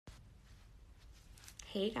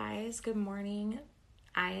Hey guys, good morning.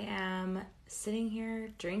 I am sitting here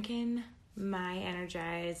drinking my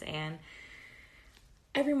Energize, and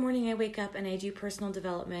every morning I wake up and I do personal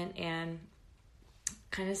development and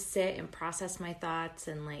kind of sit and process my thoughts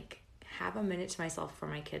and have a minute to myself before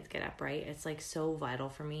my kids get up, right? It's so vital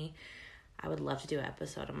for me. I would love to do an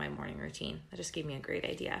episode of my morning routine. That just gave me a great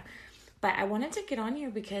idea. But I wanted to get on here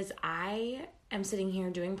because I am sitting here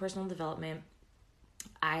doing personal development.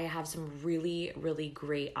 I have some really, really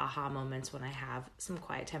great aha moments when I have some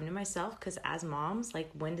quiet time to myself, because as moms,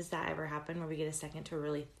 when does that ever happen where we get a second to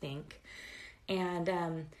really think?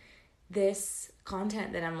 And this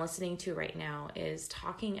content that I'm listening to right now is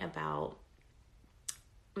talking about,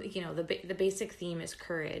 the basic theme is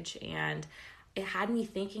courage, and it had me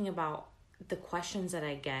thinking about the questions that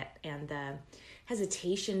I get and the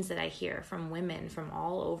hesitations that I hear from women from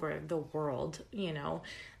all over the world,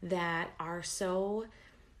 that are so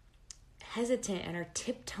hesitant and are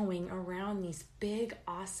tiptoeing around these big,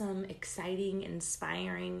 awesome, exciting,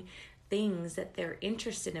 inspiring things that they're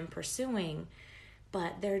interested in pursuing,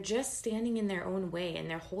 but they're just standing in their own way and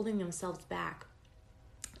they're holding themselves back.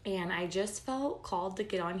 And I just felt called to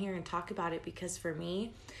get on here and talk about it because for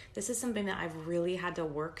me, this is something that I've really had to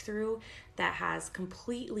work through that has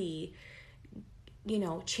completely,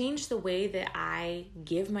 changed the way that I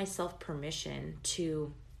give myself permission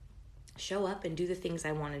to show up and do the things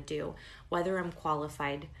I want to do, whether I'm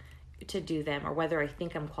qualified to do them or whether I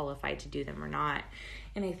think I'm qualified to do them or not.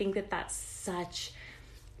 And I think that that's such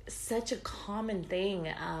a common thing.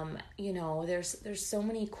 There's so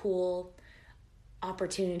many cool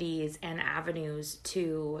opportunities and avenues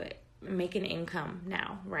to make an income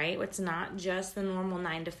now, right? It's not just the normal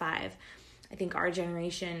 9 to 5. I think our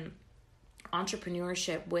generation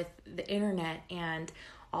entrepreneurship with the internet and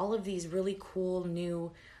all of these really cool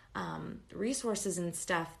new resources and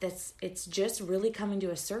stuff, it's just really coming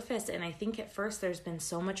to a surface. And I think at first there's been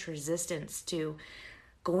so much resistance to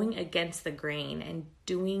going against the grain and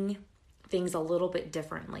doing things a little bit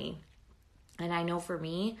differently. And I know for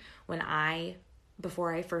me,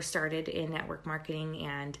 before I first started in network marketing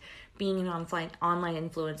and being an online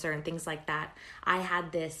influencer and things like that, I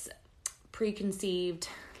had this preconceived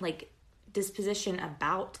disposition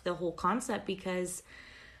about the whole concept because,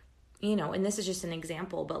 and this is just an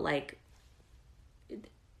example, but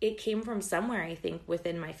it came from somewhere, I think,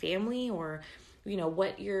 within my family or,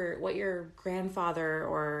 what your grandfather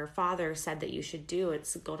or father said that you should do.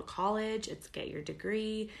 It's go to college, it's get your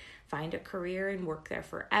degree, find a career and work there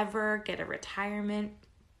forever, get a retirement,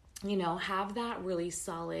 have that really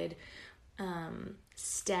solid,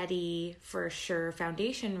 steady, for sure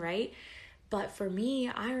foundation, right? But for me,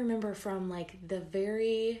 I remember from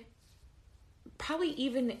probably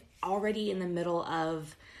even already in the middle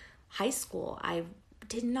of high school, I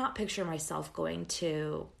did not picture myself going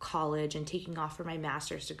to college and taking off for my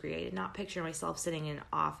master's degree. I did not picture myself sitting in an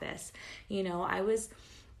office. I was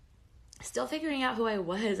still figuring out who I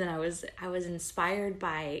was, and I was inspired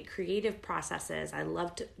by creative processes. I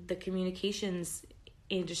loved the communications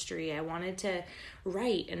industry. I wanted to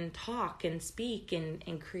write and talk and speak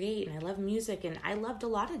and create, and I love music, and I loved a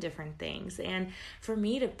lot of different things. And for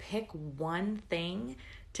me to pick one thing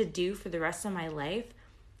to do for the rest of my life,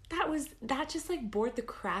 that just bored the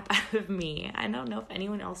crap out of me. I don't know if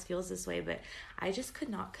anyone else feels this way, but I just could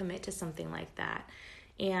not commit to something like that.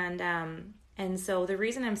 And so the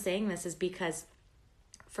reason I'm saying this is because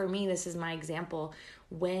for me, this is my example.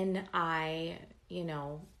 When I,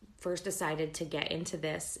 first decided to get into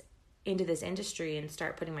this industry and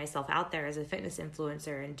start putting myself out there as a fitness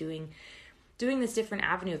influencer and doing this different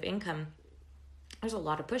avenue of income, there's a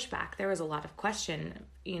lot of pushback. There was a lot of question,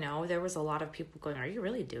 there was a lot of people going, are you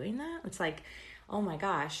really doing that? It's oh my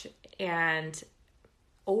gosh. And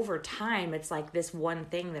over time, it's this one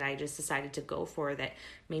thing that I just decided to go for that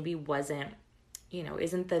maybe wasn't,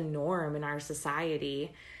 isn't the norm in our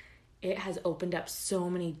society. It has opened up so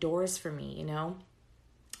many doors for me, And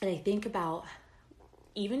I think about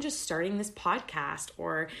even just starting this podcast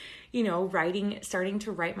or, starting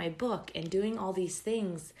to write my book and doing all these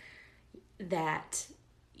things that,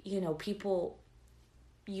 people,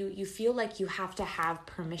 you feel like you have to have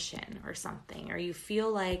permission or something, or you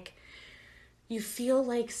feel like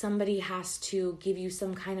somebody has to give you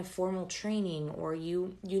some kind of formal training, or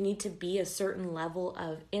you need to be a certain level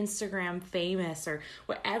of Instagram famous or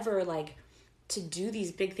whatever, to do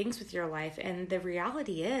these big things with your life. And the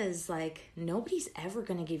reality is nobody's ever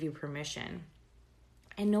going to give you permission,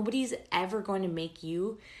 and nobody's ever going to make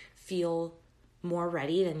you feel more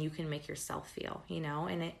ready than you can make yourself feel,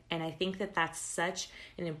 and I think that that's such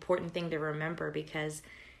an important thing to remember, because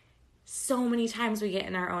so many times we get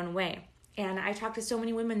in our own way. And I talk to so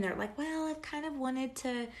many women, they're like, well, I've kind of wanted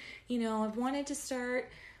to, I've wanted to start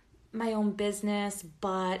my own business,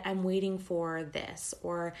 but I'm waiting for this,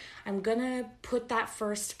 or I'm gonna put that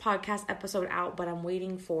first podcast episode out, but I'm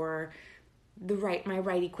waiting for my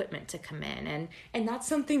right equipment to come in. And that's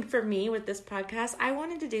something for me with this podcast. I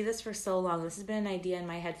wanted to do this for so long. This has been an idea in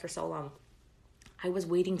my head for so long. I was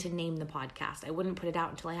waiting to name the podcast. I wouldn't put it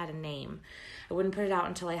out until I had a name. I wouldn't put it out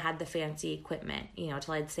until I had the fancy equipment,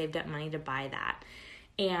 until I'd saved up money to buy that.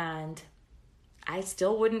 And I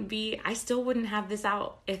still wouldn't have this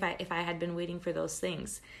out if I had been waiting for those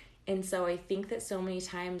things. And so I think that so many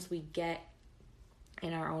times we get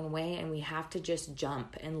in our own way and we have to just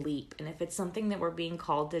jump and leap. And if it's something that we're being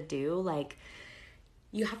called to do, like,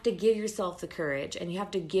 you have to give yourself the courage and you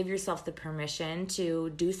have to give yourself the permission to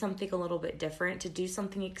do something a little bit different, to do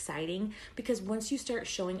something exciting. Because once you start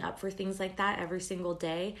showing up for things like that every single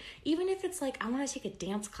day, even if it's like, I want to take a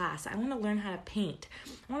dance class, I want to learn how to paint,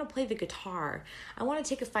 I want to play the guitar, I want to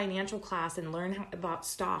take a financial class and learn about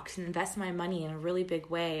stocks and invest my money in a really big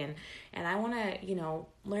way, and I want to,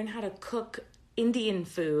 learn how to cook Indian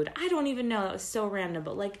food. I don't even know, that was so random,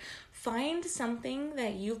 but like, find something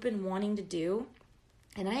that you've been wanting to do.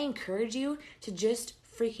 And I encourage you to just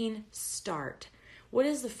freaking start. What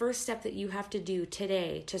is the first step that you have to do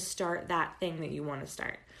today to start that thing that you want to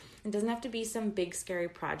start? It doesn't have to be some big scary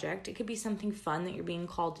project. It could be something fun that you're being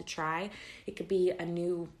called to try. It could be a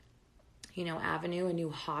new, avenue, a new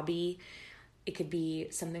hobby. It could be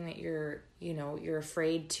something that you're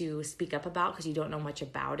afraid to speak up about because you don't know much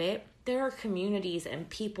about it. There are communities and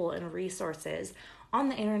people and resources on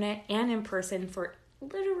the internet and in person for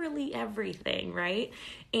literally everything, right?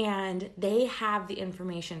 And they have the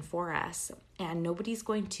information for us, and nobody's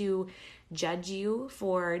going to judge you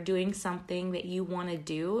for doing something that you want to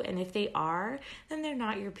do. And if they are, then they're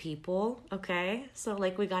not your people, okay? So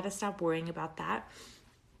we got to stop worrying about that.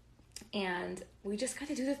 And we just got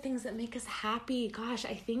to do the things that make us happy. Gosh,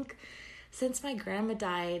 I think since my grandma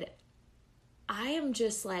died, I am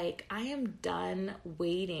done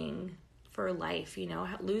waiting for life.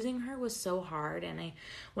 Losing her was so hard, and I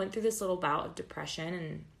went through this little bout of depression,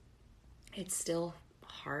 and it's still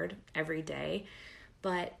hard every day.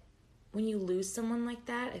 But when you lose someone like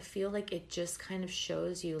that, I feel like it just kind of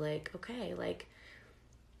shows you okay,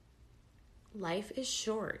 life is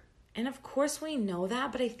short. And of course we know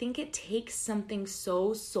that, but I think it takes something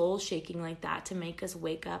so soul-shaking like that to make us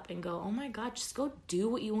wake up and go, oh my God, just go do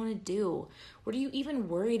what you want to do. What are you even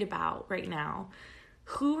worried about right now?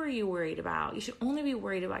 Who are you worried about? You should only be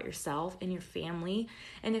worried about yourself and your family.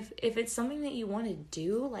 And if it's something that you want to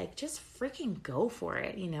do, just freaking go for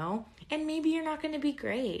it, And maybe you're not going to be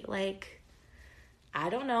great. I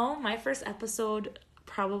don't know. My first episode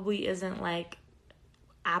probably isn't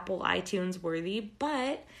Apple iTunes worthy,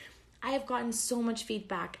 but I have gotten so much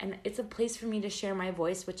feedback, and it's a place for me to share my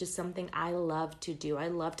voice, which is something I love to do. I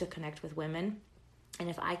love to connect with women. And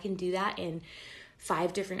if I can do that in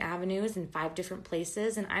 5 different avenues and 5 different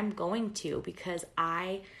places, and I'm going to, because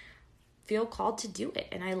I feel called to do it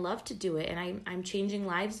and I love to do it, and I'm changing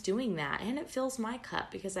lives doing that, and it fills my cup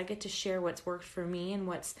because I get to share what's worked for me and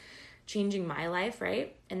what's changing my life,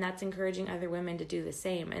 right? And that's encouraging other women to do the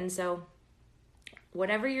same. And so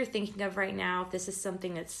whatever you're thinking of right now, if this is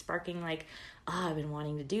something that's sparking I've been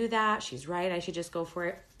wanting to do that, she's right, I should just go for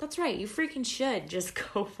it. That's right, you freaking should just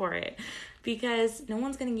go for it, because no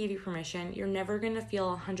one's going to give you permission. You're never going to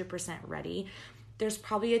feel 100% ready. There's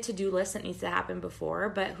probably a to-do list that needs to happen before,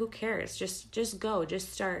 but who cares? Just go,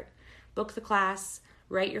 just start. Book the class,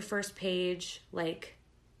 write your first page,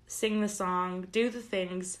 sing the song, do the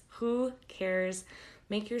things. Who cares?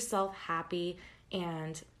 Make yourself happy,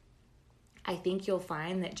 and I think you'll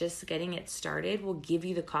find that just getting it started will give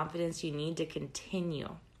you the confidence you need to continue.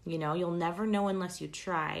 You'll never know unless you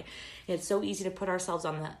try. It's so easy to put ourselves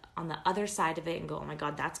on the other side of it and go, oh my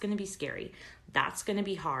God, that's going to be scary. That's going to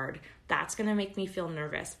be hard. That's going to make me feel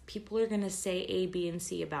nervous. People are going to say A, B, and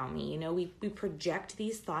C about me. We project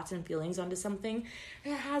these thoughts and feelings onto something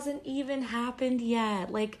that hasn't even happened yet.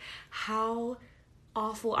 How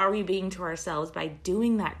awful are we being to ourselves by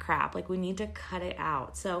doing that crap? We need to cut it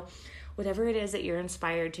out. So whatever it is that you're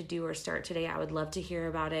inspired to do or start today, I would love to hear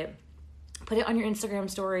about it. Put it on your Instagram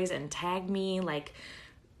stories and tag me,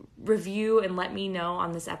 review and let me know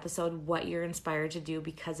on this episode what you're inspired to do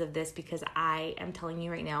because of this, because I am telling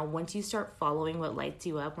you right now, once you start following what lights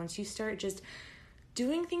you up, once you start just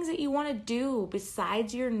doing things that you want to do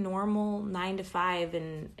besides your normal 9 to 5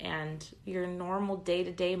 and your normal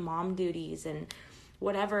day-to-day mom duties and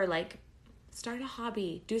whatever, start a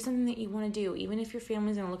hobby, do something that you want to do, even if your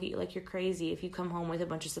family's going to look at you like you're crazy if you come home with a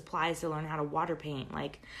bunch of supplies to learn how to water paint.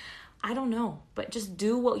 I don't know, but just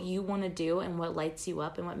do what you want to do and what lights you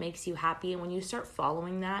up and what makes you happy. And when you start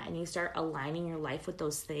following that and you start aligning your life with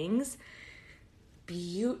those things,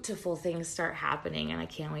 beautiful things start happening. And I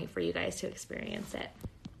can't wait for you guys to experience it.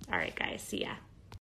 All right, guys. See ya.